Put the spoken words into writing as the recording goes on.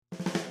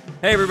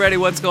Hey everybody,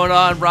 what's going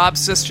on? Rob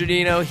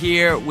Cesternino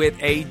here with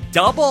a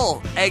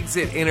double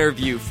exit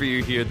interview for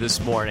you here this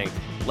morning.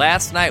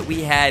 Last night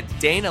we had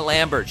Dana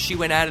Lambert. She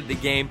went out of the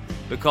game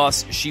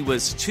because she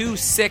was too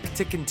sick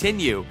to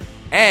continue.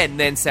 And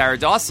then Sarah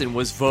Dawson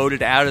was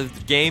voted out of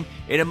the game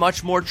in a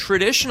much more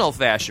traditional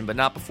fashion, but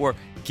not before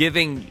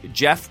giving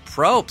Jeff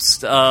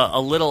Probst a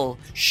little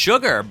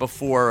sugar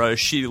before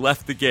she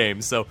left the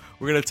game. So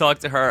we're going to talk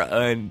to her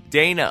and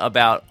Dana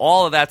about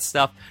all of that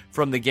stuff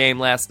from the game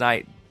last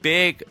night.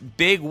 Big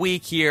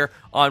week here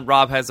on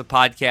Rob Has a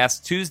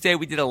Podcast. Tuesday,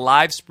 we did a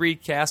live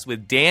Spreedcast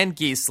with Dan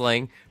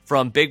Giesling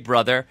from Big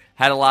Brother.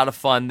 Had a lot of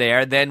fun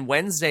there. Then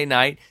Wednesday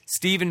night,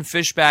 Stephen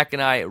Fishback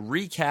and I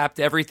recapped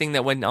everything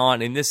that went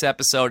on in this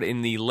episode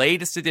in the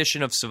latest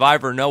edition of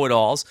Survivor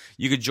Know-It-Alls.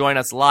 You could join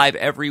us live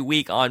every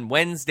week on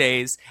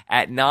Wednesdays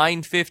at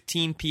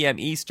 9:15 p.m.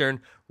 Eastern,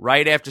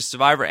 right after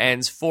Survivor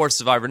ends for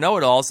Survivor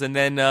Know-It-Alls. And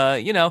then,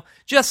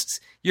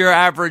 just your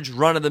average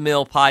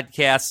run-of-the-mill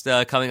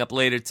podcast coming up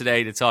later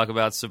today to talk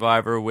about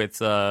Survivor with,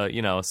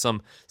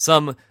 some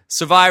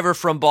Survivor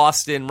from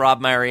Boston,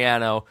 Rob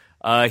Mariano.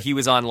 He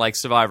was on, like,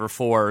 Survivor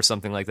 4 or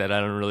something like that. I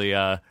don't really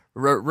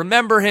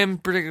remember him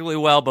particularly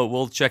well, but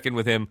we'll check in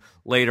with him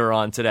later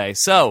on today.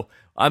 So,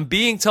 I'm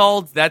being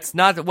told that's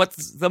not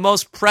what's the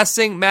most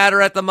pressing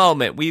matter at the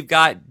moment. We've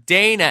got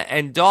Dana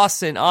and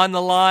Dawson on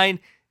the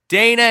line.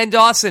 Dana and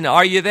Dawson,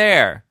 are you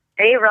there?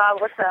 Hey, Rob,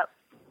 what's up?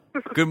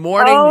 Good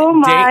morning. Oh,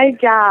 my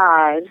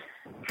God.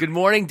 Good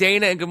morning,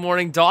 Dana, and good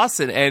morning,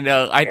 Dawson. And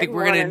I think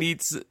we're going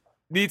to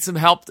need some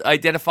help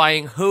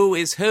identifying who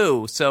is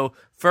who. So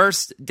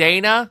first,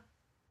 Dana?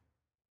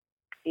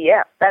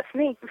 Yeah, that's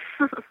me.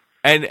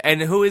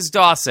 And who is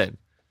Dawson?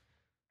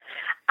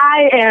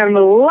 I am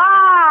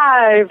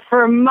live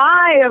from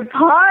my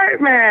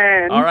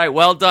apartment. All right,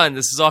 well done.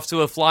 This is off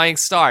to a flying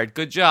start.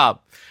 Good job.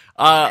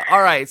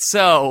 All right,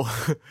 so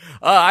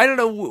I don't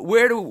know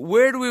where do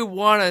we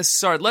want to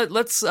start.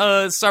 Let's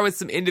start with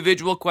some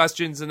individual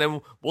questions, and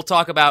then we'll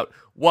talk about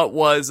what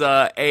was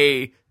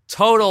a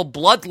total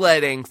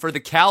bloodletting for the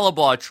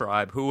Kalabaw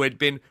tribe, who had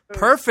been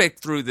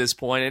perfect through this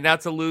point, and now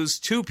to lose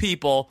two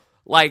people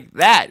like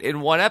that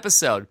in one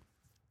episode.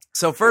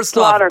 So first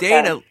off,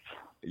 Dana,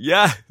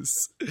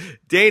 yes,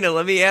 Dana,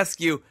 let me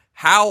ask you,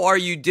 how are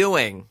you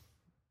doing?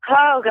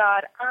 Oh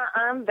God,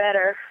 I'm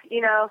better.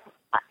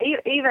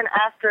 Even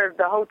after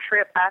the whole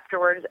trip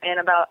afterwards, and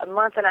about a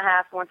month and a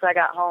half once I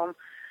got home,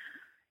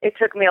 it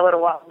took me a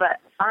little while, but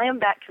I am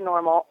back to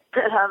normal.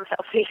 I'm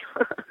healthy.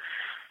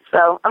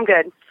 So I'm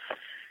good.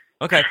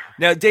 Okay.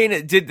 Now,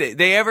 Dana, did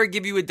they ever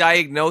give you a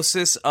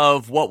diagnosis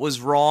of what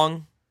was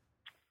wrong?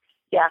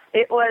 Yeah,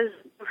 it was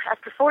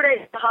after 4 days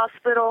at the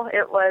hospital.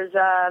 It was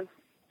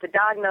the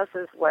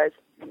diagnosis was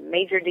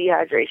major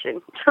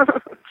dehydration.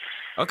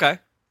 Okay.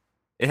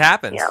 It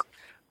happens. Yeah.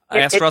 I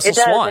asked Russell it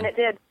does, Swan. And it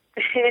did.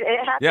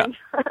 It happened.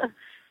 Yeah.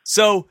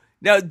 So,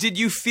 now, did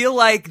you feel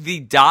like the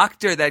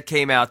doctor that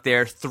came out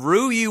there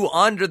threw you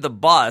under the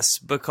bus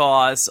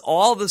because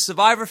all the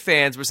Survivor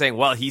fans were saying,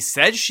 well, he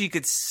said she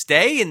could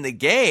stay in the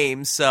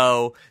game,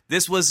 so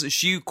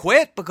she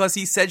quit because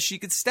he said she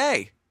could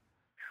stay?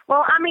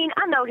 Well, I mean,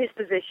 I know his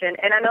position,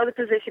 and I know the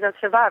position of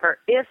Survivor.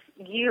 If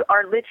you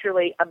are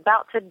literally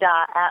about to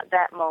die at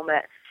that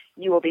moment,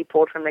 you will be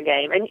pulled from the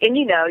game. And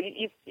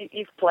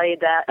you've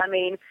played that. I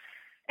mean,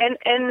 and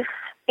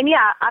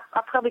yeah,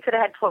 I probably could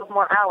have had 12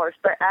 more hours,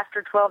 but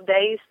after 12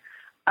 days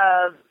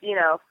of,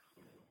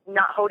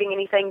 not holding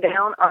anything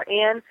down or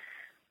in,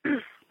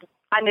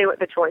 I knew what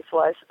the choice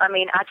was. I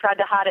mean, I tried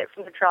to hide it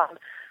from the tribe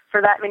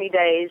for that many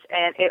days,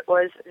 and it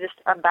was just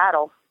a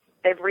battle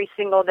every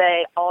single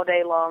day, all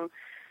day long,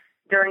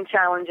 during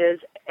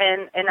challenges.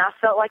 And I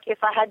felt like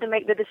if I had to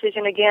make the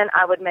decision again,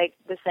 I would make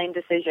the same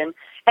decision.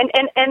 And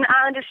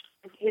I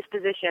understood his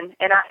position,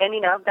 and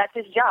that's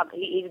his job.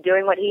 He's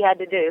doing what he had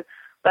to do.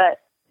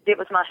 But it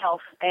was my health,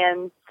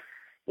 and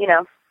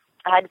I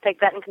had to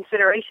take that in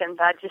consideration.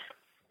 I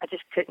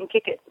just couldn't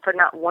kick it for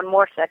not one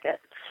more second.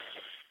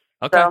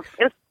 Okay. So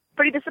it was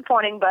pretty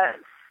disappointing, but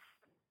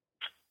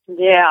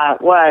yeah,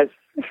 it was.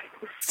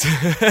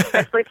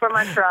 Especially for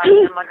my tribe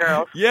and my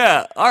girls.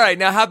 Yeah. All right.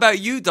 Now, how about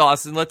you,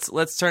 Dawson?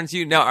 Let's turn to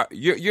you. Now,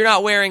 you're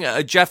not wearing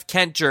a Jeff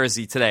Kent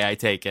jersey today, I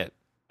take it.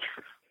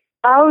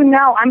 Oh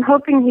no, I'm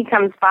hoping he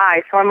comes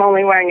by, so I'm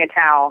only wearing a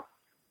towel.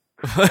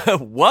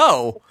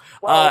 Whoa.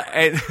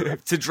 And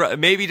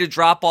maybe to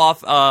drop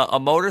off a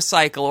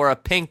motorcycle or a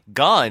pink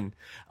gun.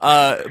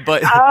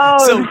 But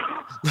so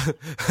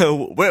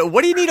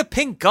what do you need a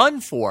pink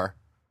gun for?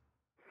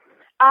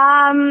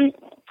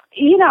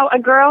 A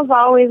girl's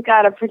always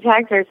got to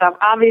protect herself.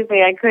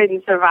 Obviously, I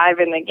couldn't survive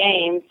in the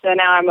game, so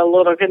now I'm a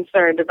little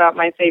concerned about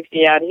my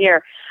safety out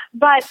here.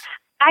 But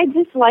I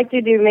just like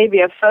to do maybe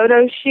a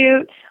photo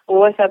shoot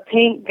with a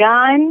pink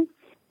gun,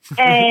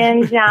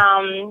 and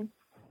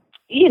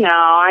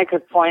I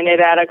could point it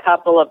at a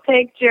couple of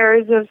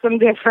pictures of some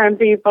different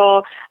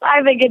people.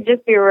 I think it'd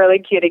just be a really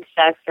cute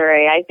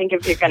accessory. I think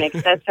if you're going to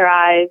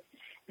accessorize,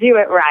 do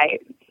it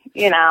right.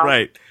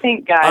 Right.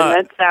 Pink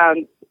gun.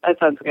 That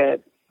sounds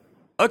good.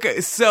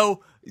 Okay,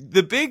 so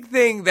the big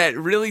thing that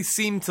really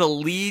seemed to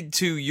lead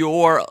to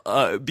your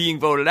being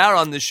voted out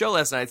on the show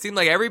last night, it seemed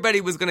like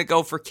everybody was going to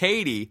go for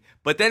Katie,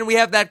 but then we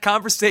have that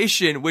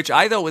conversation, which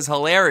I thought was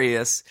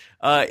hilarious,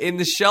 in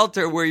the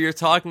shelter where you're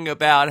talking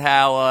about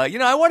how,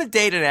 I want to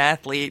date an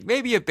athlete,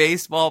 maybe a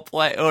baseball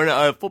player, or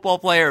a football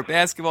player, or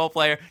basketball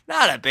player,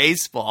 not a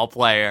baseball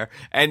player.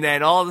 And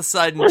then all of a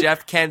sudden,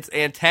 Jeff Kent's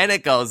antenna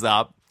goes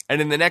up,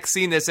 and in the next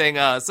scene, they're saying,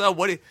 so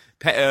what do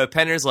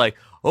Penner's like,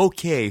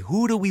 okay,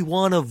 who do we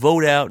want to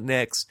vote out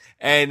next?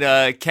 And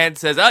Kent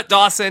says,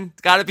 Dawson.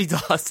 It's got to be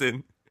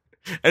Dawson.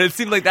 And it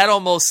seemed like that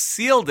almost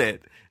sealed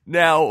it.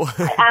 Now, well,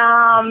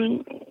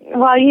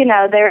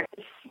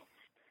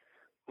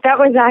 that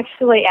was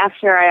actually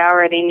after I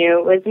already knew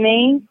it was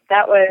me.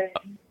 I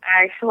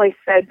actually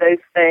said those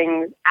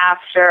things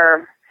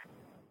after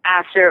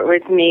it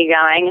was me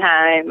going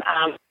home.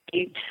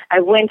 I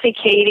went to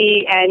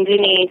Katie and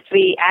Denise.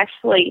 We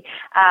actually,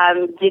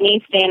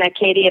 Denise, Dana,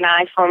 Katie, and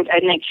I formed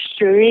an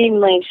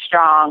extremely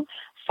strong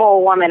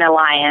four-woman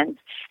alliance.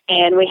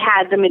 And we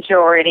had the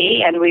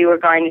majority, and we were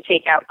going to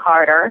take out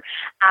Carter.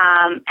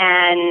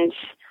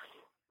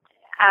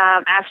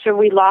 After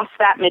we lost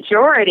that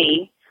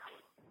majority,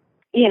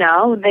 they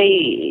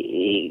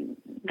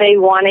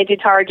wanted to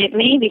target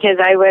me because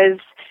I was,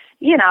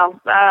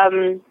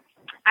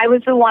 I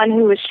was the one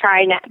who was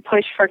trying to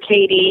push for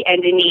Katie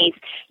and Denise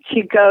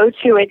to go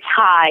to a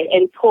tie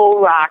and pull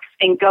rocks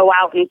and go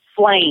out in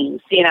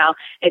flames.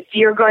 If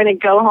you're going to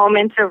go home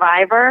in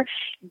Survivor,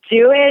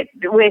 do it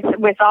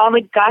with all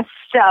the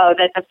gusto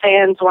that the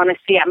fans want to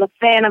see. I'm a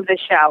fan of the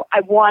show.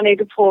 I wanted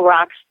to pull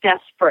rocks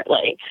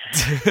desperately,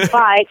 but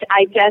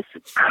I just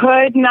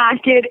could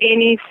not get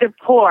any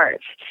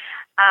support.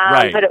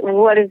 Right. But it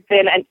would have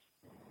been an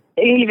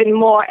even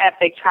more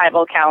epic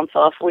tribal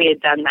council if we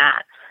had done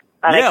that.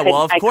 But yeah,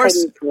 well, of course. I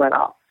couldn't do it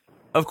all.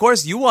 Of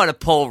course, you want to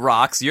pull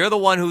rocks. You're the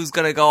one who's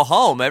going to go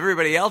home.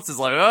 Everybody else is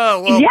like,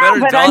 oh, well, yeah, better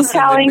but Dawson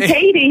I'm telling than me.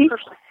 Katie,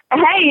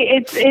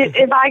 hey,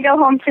 if I go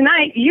home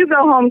tonight, you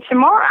go home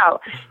tomorrow.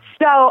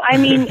 So, I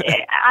mean,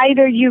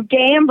 either you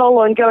gamble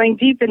on going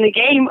deep in the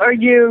game or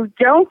you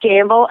don't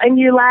gamble and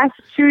you last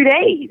 2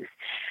 days.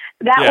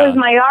 That was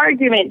my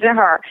argument to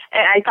her.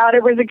 And I thought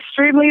it was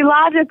extremely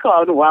logical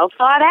and well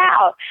thought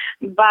out,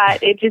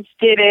 but it just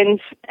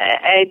didn't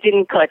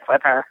click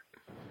with her.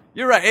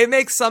 You're right. It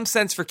makes some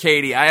sense for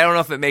Katie. I don't know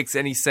if it makes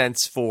any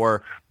sense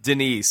for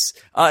Denise.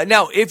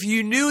 Now, if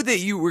you knew that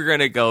you were going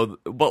to go,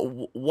 but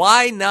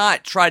why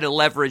not try to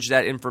leverage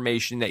that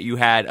information that you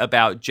had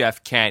about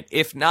Jeff Kent?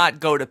 If not,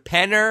 go to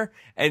Penner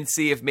and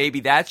see if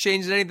maybe that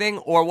changes anything.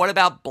 Or what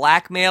about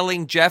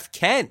blackmailing Jeff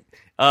Kent?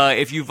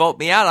 If you vote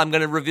me out, I'm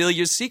going to reveal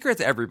your secret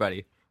to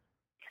everybody.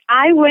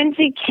 I went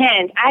to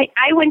Kent.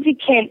 I went to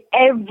Kent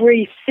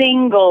every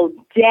single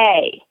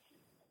day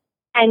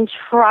and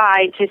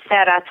tried to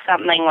set up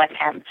something with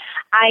him.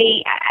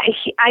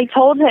 I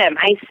told him,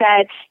 I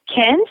said,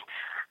 Kent,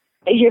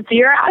 if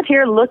you're out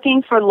here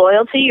looking for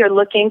loyalty, you're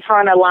looking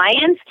for an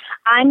alliance,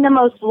 I'm the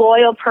most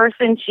loyal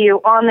person to you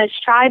on this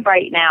tribe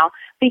right now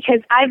because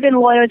I've been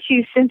loyal to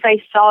you since I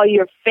saw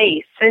your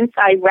face, since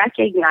I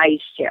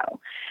recognized you.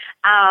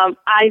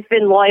 I've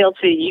been loyal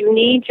to you. You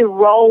need to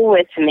roll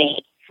with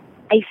me.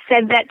 I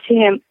said that to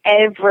him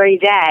every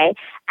day,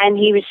 and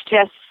he was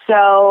just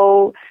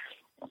so...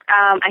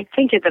 I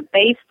think it's a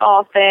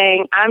baseball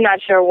thing. I'm not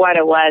sure what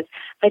it was,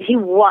 but he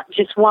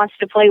just wants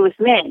to play with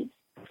men.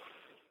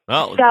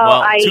 Well,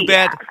 too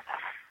bad.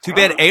 Too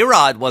bad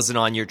A-Rod wasn't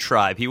on your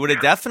tribe. He would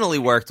have definitely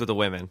worked with the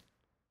women.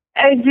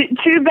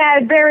 Too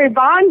bad Barry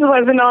Bonds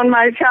wasn't on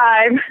my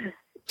tribe.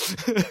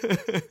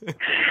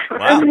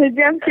 Wow.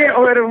 Jeff Kent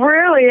would have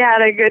really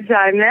had a good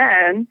time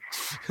then.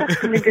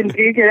 We can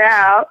duke it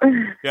out.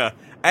 Yeah.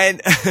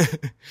 And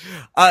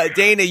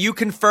Dana, you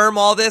confirm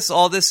all this?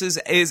 All this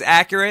is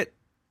accurate?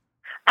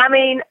 I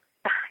mean,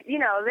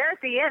 there at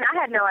the end, I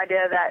had no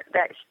idea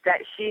that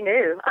she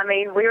knew. I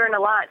mean, we were in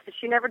alliance, but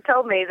she never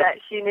told me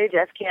that she knew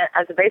Jeff Kent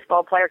as a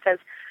baseball player because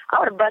I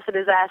would have busted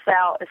his ass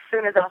out as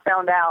soon as I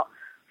found out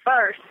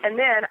first, and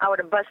then I would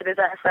have busted his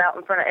ass out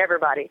in front of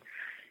everybody.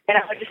 And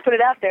I would just put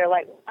it out there,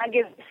 like, I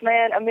give this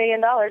man $1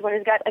 million when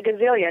he's got a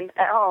gazillion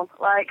at home.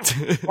 Like,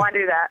 why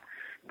do that?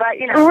 But,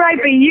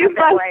 right, but you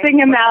busting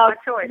him out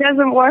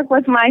doesn't work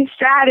with my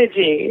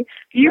strategy.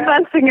 You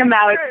busting him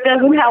out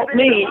doesn't help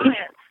me.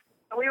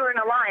 We were in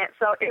alliance,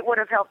 so it would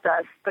have helped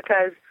us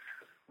because,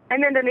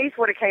 and then Denise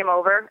would have came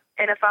over,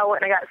 and if I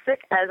wouldn't have got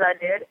sick as I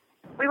did,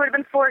 we would have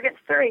been 4 against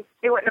 3.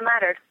 It wouldn't have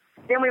mattered.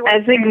 Then we would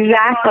have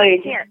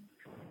exactly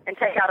and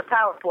take out a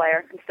power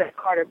player instead of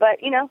Carter. But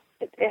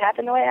it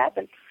happened the way it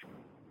happened.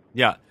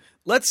 Yeah.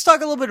 Let's talk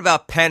a little bit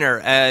about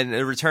Penner and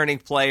a returning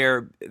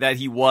player that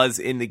he was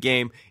in the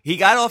game. He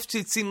got off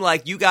to seem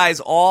like you guys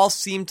all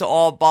seem to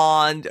all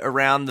bond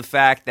around the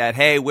fact that,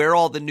 hey, we're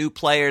all the new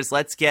players.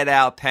 Let's get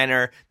out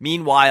Penner.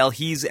 Meanwhile,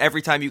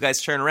 every time you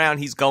guys turn around,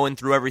 he's going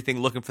through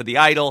everything looking for the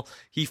idol.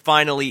 He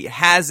finally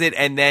has it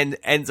and then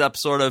ends up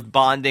sort of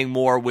bonding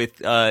more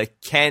with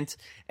Kent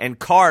and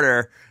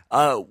Carter.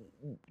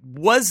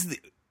 Was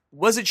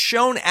it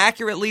shown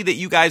accurately that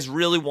you guys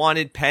really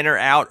wanted Penner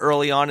out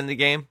early on in the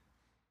game?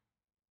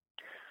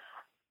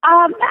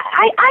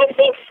 I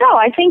think so.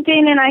 I think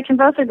Dana and I can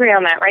both agree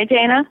on that, right,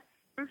 Dana?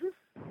 Mm-hmm.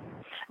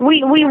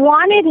 We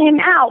wanted him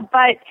out,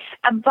 but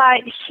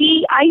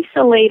he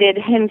isolated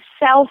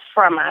himself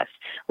from us.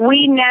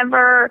 We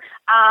never,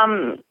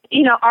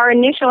 our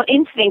initial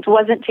instinct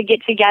wasn't to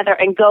get together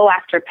and go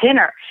after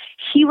Pinner.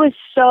 He was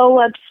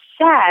so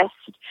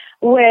obsessed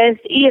with,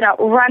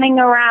 running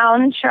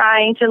around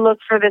trying to look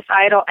for this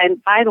idol.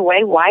 And by the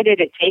way, why did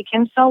it take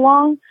him so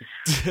long?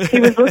 He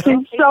was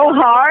looking so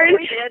hard.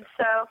 We did,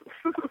 so.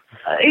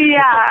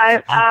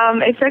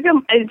 It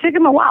took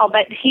him a while,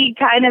 but he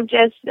kind of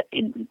just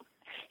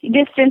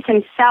distanced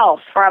himself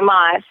from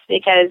us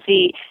because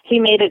he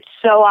made it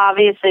so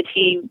obvious that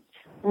he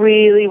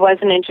really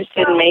wasn't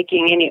interested in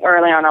making any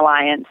early on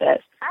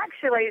alliances.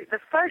 Actually, the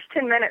first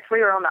 10 minutes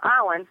we were on the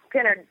island,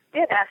 Pinner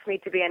did ask me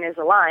to be in his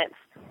alliance.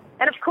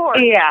 And of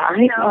course, I'm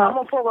going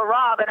to pull a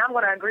Rob and I'm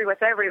going to agree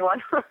with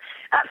everyone.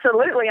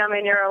 Absolutely, I'm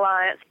in your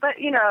alliance. But,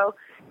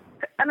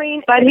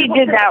 But he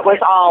did that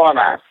with all of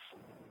us.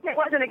 It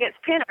wasn't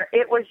against Pinner.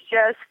 It was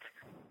just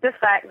the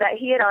fact that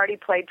he had already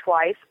played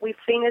twice. We've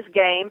seen his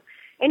game.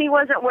 And he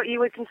wasn't what you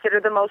would consider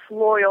the most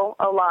loyal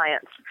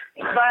alliance.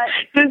 But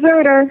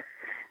deserter.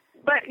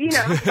 But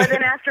but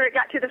then after it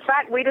got to the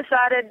fact, we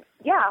decided,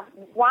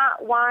 why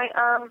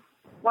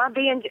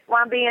be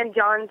in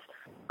John's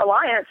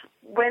alliance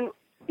when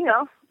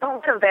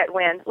don't let a vet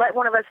win, let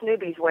one of us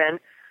newbies win.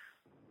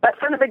 But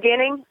from the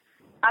beginning,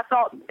 I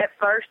thought at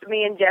first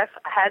me and Jeff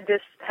had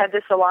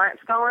this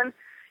alliance going,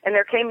 and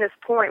there came this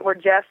point where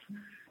Jeff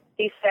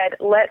he said,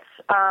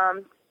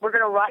 we're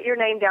going to write your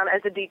name down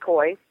as a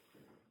decoy.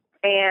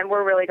 And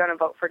we're really going to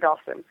vote for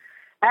Dawson.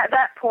 At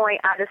that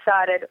point, I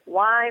decided,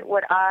 why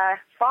would I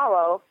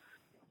follow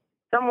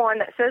someone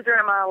that says they're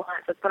in my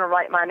alliance that's going to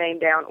write my name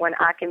down when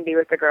I can be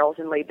with the girls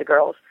and lead the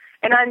girls?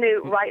 And I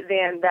knew right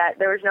then that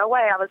there was no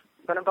way I was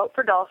going to vote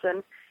for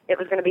Dawson. It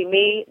was going to be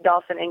me,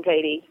 Dawson, and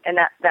Katie, and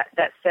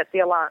that set the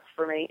alliance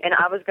for me. And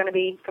I was going to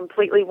be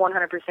completely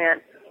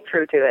 100%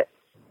 true to it.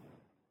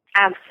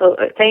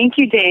 Absolutely. Thank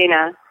you,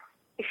 Dana.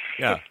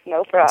 Yeah.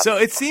 No problem. So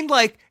it seemed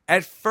like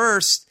at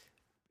first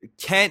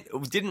Kent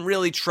didn't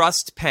really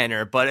trust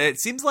Penner, but it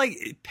seems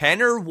like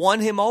Penner won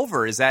him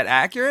over. Is that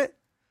accurate?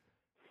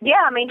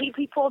 Yeah, I mean,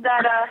 he pulled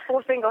that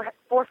four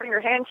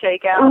finger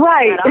handshake out.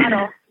 Right.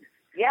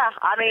 Yeah,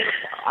 I mean,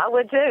 I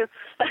would too.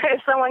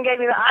 If someone gave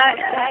me the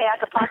idea, hey, I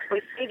could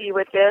possibly see you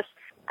with this,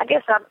 I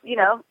guess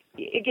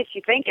it gets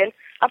you thinking.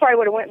 I probably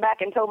would have went back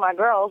and told my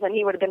girls, and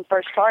he would have been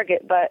first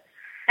target. But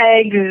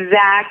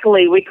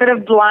exactly, we could have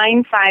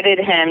blindsided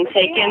him,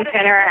 taken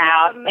Penner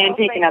out, and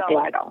taken up the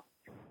idol.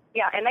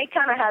 Yeah, and they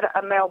kind of had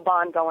a male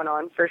bond going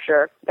on for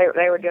sure. They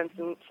were doing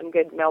some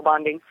good male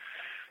bonding.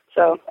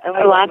 So and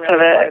we lots really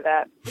of it.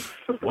 That.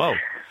 Whoa!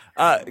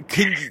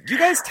 Can you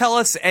guys tell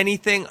us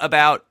anything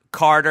about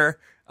Carter?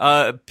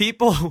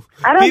 People.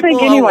 I don't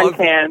think anyone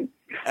can.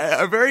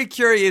 Are very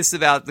curious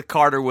about the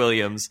Carter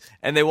Williams,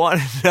 and they want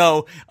to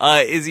know: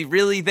 is he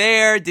really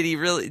there? Did he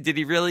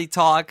really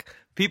talk?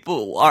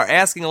 People are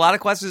asking a lot of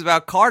questions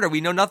about Carter.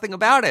 We know nothing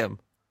about him.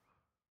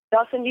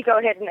 Dawson, you go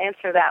ahead and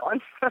answer that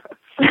one.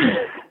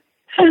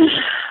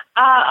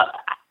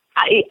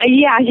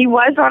 Yeah, he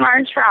was on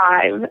our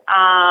tribe.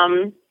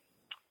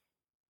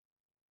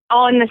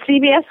 On the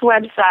CBS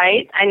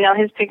website, I know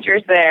his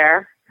picture's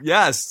there.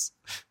 Yes.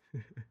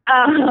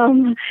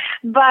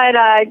 But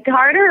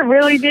Carter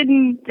really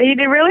didn't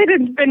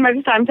spend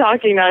much time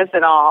talking to us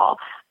at all.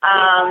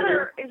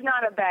 Carter is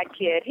not a bad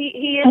kid.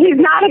 He's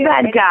not a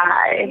bad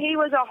guy. He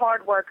was a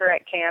hard worker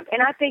at camp,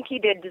 and I think he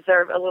did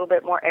deserve a little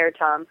bit more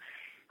airtime.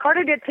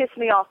 Carter did piss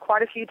me off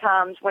quite a few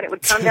times when it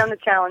would come down to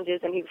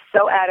challenges, and he was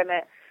so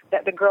adamant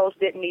that the girls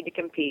didn't need to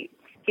compete.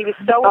 He was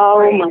so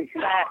afraid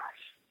that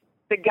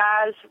the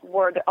guys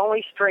were the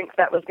only strength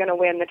that was going to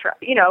win the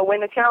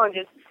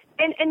challenges.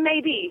 And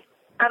maybe,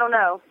 I don't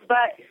know.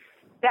 But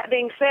that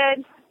being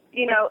said,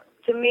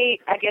 to me,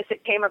 I guess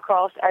it came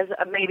across as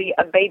maybe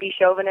a baby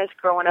chauvinist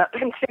growing up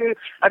into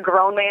a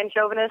grown man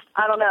chauvinist.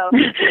 I don't know.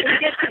 It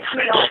just pissed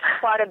me off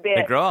quite a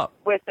bit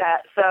with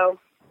that. So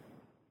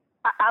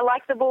I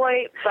like the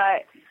boy,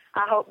 but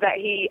I hope that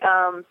he,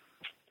 I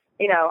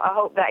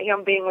hope that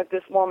him being with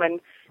this woman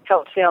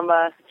helps him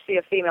see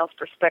a female's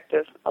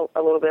perspective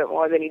a little bit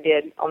more than he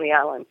did on the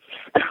island.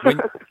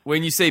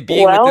 when you say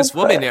being with this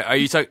woman, are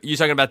you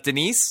talking about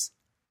Denise?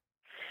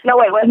 No,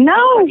 wait, what?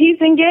 No, he's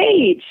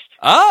engaged.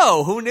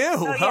 Oh, who knew?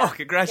 Oh, yeah.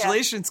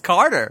 Congratulations,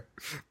 Carter.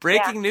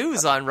 Breaking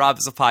news on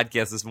Rob's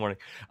podcast this morning.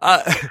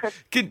 Now,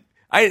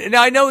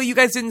 I know you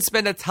guys didn't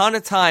spend a ton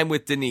of time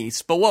with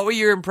Denise, but what were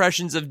your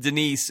impressions of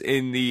Denise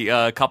in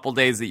the couple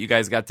days that you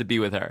guys got to be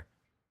with her?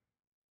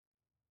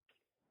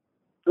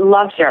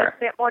 Loved her.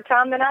 Spent more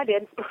time than I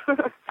did.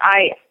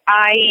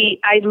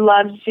 I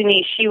loved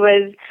Denise. She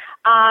was,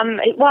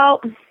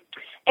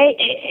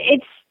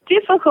 it's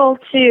difficult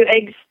to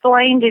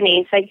explain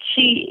Denise. Like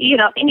she,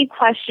 any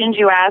questions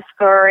you ask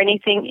her or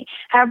anything,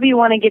 however you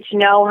want to get to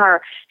know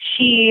her,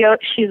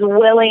 she's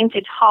willing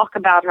to talk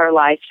about her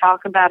life,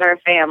 talk about her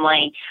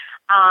family.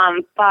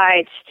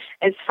 But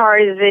as far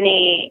as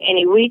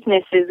any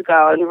weaknesses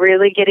go and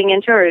really getting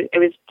into her, it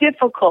was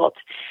difficult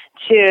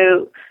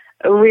to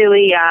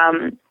really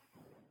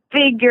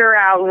figure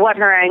out what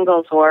her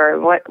angles were,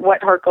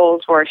 what her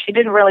goals were. She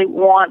didn't really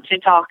want to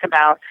talk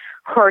about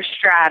her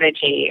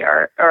strategy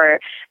or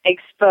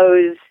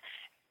expose,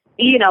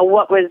 you know,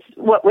 what was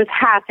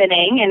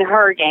happening in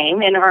her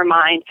game, in her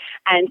mind.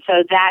 And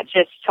so that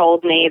just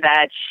told me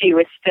that she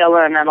was still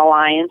in an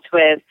alliance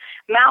with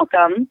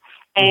Malcolm.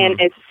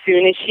 And as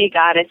soon as she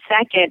got a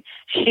second,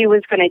 she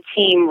was going to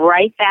team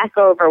right back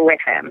over with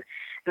him.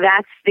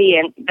 That's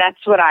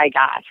what I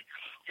got.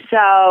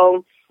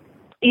 So,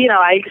 you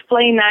know, I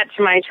explained that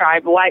to my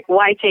tribe.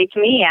 Why take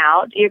me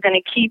out? You're going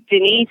to keep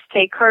Denise,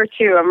 take her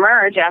to a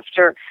merge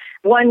after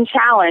one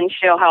challenge,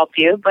 she'll help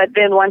you. But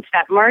then once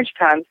that merge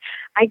comes,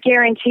 I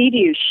guarantee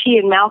you, she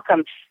and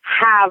Malcolm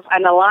have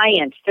an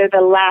alliance. They're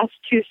the last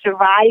two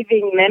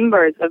surviving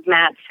members of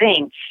Matt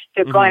Singh.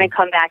 They're going to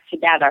come back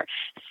together.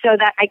 So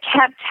that I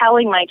kept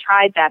telling my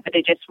tribe that, but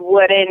it just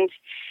wouldn't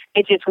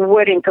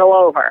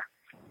go over.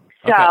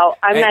 So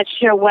I'm not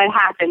sure what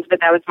happens, but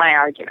that was my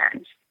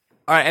argument.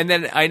 All right, and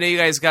then I know you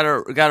guys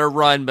gotta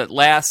run, but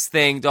last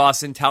thing,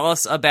 Dawson, tell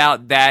us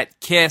about that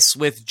kiss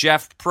with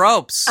Jeff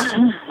Probst.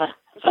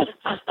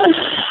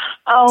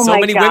 Oh so my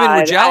many God. women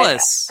were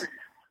jealous.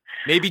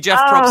 Maybe Jeff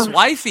Probst's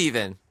wife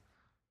even.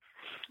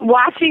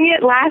 Watching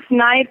it last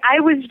night, I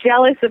was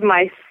jealous of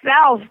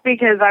myself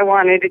because I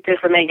wanted to kiss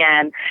him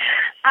again.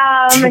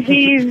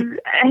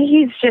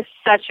 He's just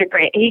such a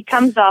great. He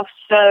comes off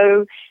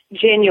so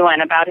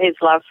genuine about his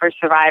love for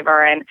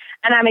Survivor, and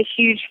I'm a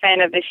huge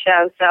fan of the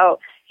show. So,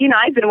 you know,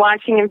 I've been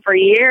watching him for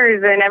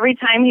years, and every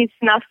time he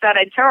snuffs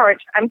out a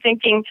torch, I'm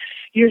thinking,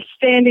 you're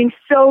standing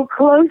so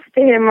close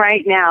to him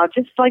right now.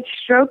 Just like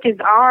stroke his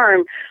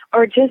arm,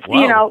 or just,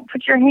 you know,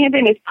 put your hand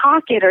in his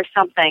pocket or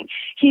something.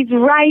 He's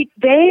right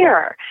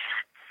there.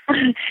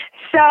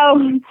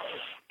 So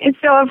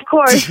of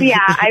course,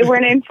 yeah, I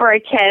went in for a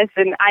kiss,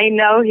 and I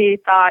know he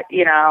thought,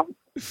 you know,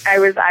 I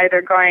was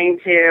either going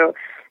to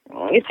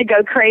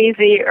go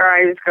crazy or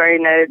I was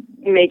going to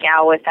make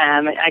out with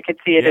him. I could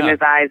see it in his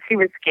eyes. He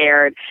was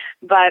scared,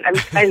 but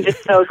I'm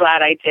just so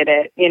glad I did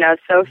it. You know,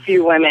 so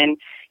few women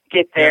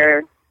get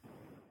their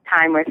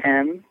time with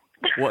him.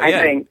 Well, I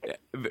think.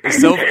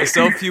 So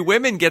few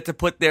women get to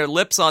put their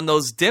lips on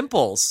those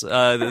dimples,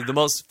 the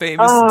most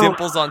famous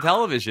dimples on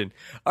television.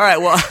 All right,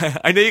 well,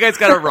 I know you guys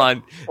got to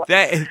run.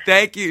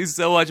 Thank you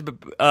so much.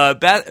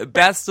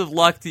 Best of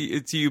luck to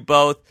you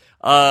both.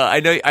 I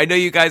know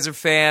you guys are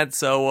fans,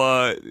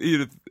 so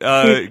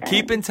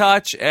keep in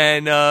touch,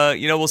 and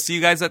we'll see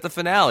you guys at the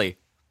finale.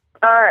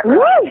 All right,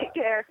 take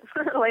care.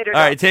 Later.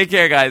 All right, take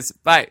care, guys.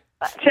 Bye.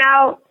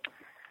 Ciao.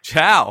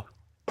 Ciao.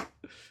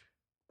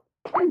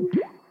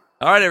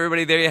 All right,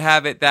 everybody, there you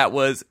have it. That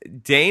was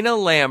Dana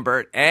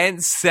Lambert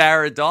and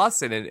Sarah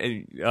Dawson,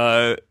 and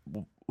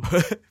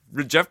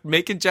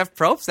making Jeff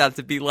Probst out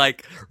to be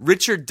like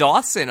Richard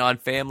Dawson on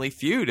Family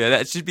Feud.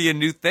 That should be a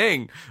new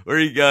thing, where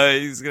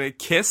he's going to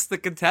kiss the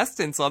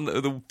contestants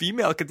the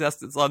female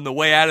contestants on the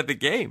way out of the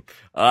game.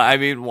 I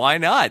mean, why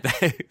not?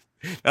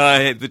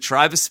 The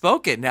tribe has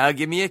spoken. Now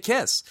give me a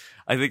kiss.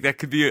 I think that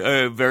could be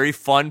a very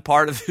fun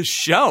part of the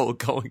show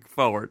going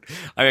forward.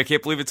 I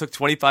can't believe it took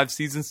 25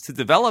 seasons to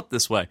develop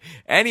this way.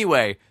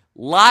 Anyway,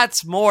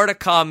 lots more to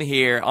come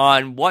here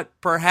on what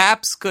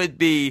perhaps could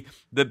be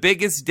the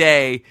biggest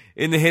day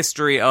in the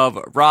history of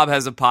Rob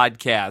Has a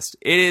Podcast.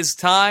 It is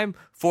time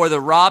for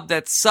the Rob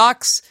that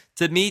sucks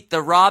to meet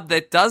the Rob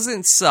that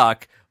doesn't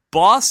suck.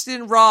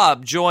 Boston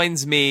Rob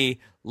joins me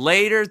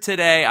later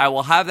today. I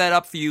will have that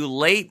up for you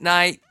late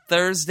night,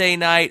 Thursday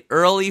night,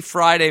 early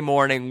Friday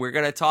morning. We're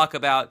going to talk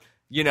about,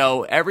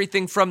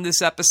 everything from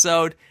this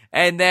episode.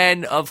 And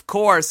then, of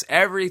course,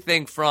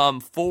 everything from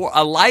for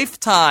a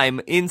lifetime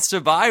in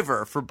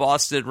Survivor for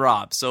Boston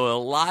Rob. So a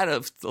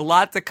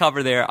lot to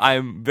cover there.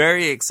 I'm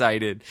very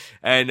excited,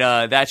 and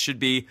that should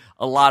be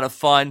a lot of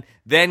fun.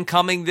 Then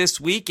coming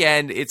this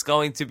weekend, it's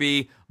going to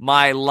be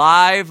my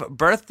live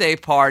birthday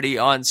party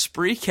on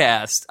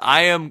Spreecast.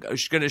 I am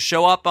going to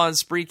show up on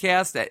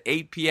Spreecast at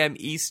 8 p.m.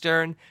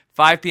 Eastern,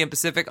 5 p.m.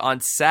 Pacific on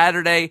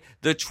Saturday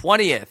the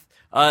 20th.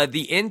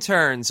 The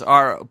interns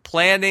are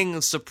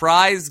planning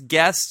surprise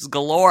guests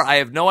galore. I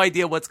have no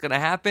idea what's going to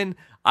happen.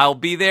 I'll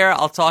be there.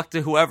 I'll talk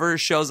to whoever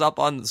shows up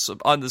on the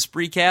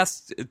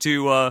Spreecast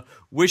to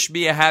wish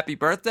me a happy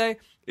birthday.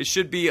 It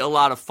should be a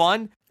lot of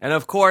fun. And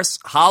of course,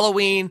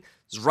 Halloween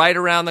is right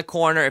around the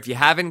corner. If you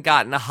haven't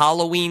gotten a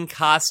Halloween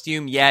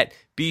costume yet,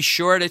 be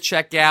sure to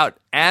check out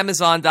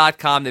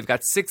Amazon.com. They've got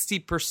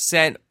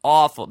 60%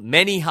 off of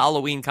many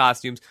Halloween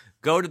costumes.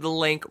 Go to the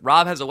link,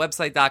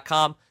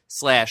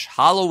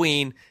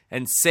 robhasawebsite.com/Halloween,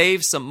 and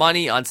save some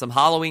money on some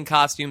Halloween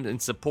costumes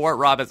and support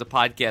Rob Has a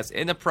Podcast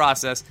in the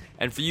process.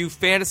 And for you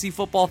fantasy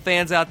football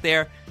fans out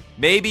there,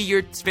 maybe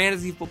your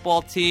fantasy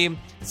football team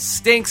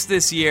stinks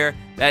this year.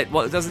 That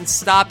doesn't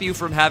stop you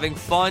from having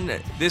fun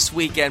this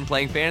weekend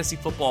playing fantasy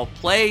football.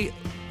 Play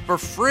for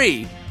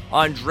free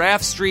on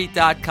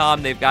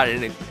draftstreet.com. They've got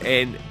a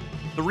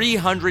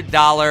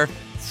 $300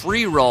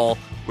 free roll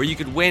where you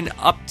could win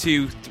up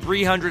to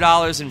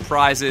 $300 in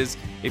prizes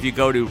if you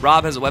go to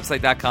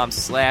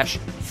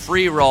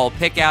robhasawebsite.com/free roll.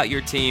 Pick out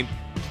your team,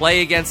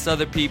 play against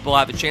other people,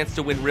 have a chance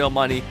to win real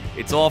money.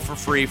 It's all for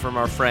free from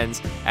our friends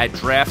at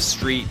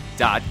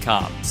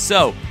draftstreet.com.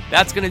 So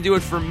that's going to do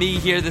it for me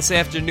here this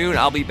afternoon.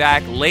 I'll be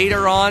back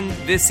later on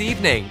this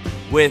evening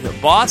with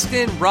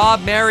Boston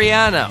Rob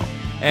Mariano.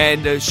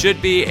 And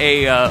should be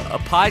a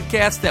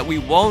podcast that we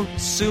won't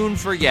soon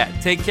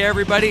forget. Take care,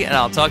 everybody, and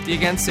I'll talk to you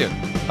again soon.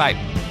 Bye.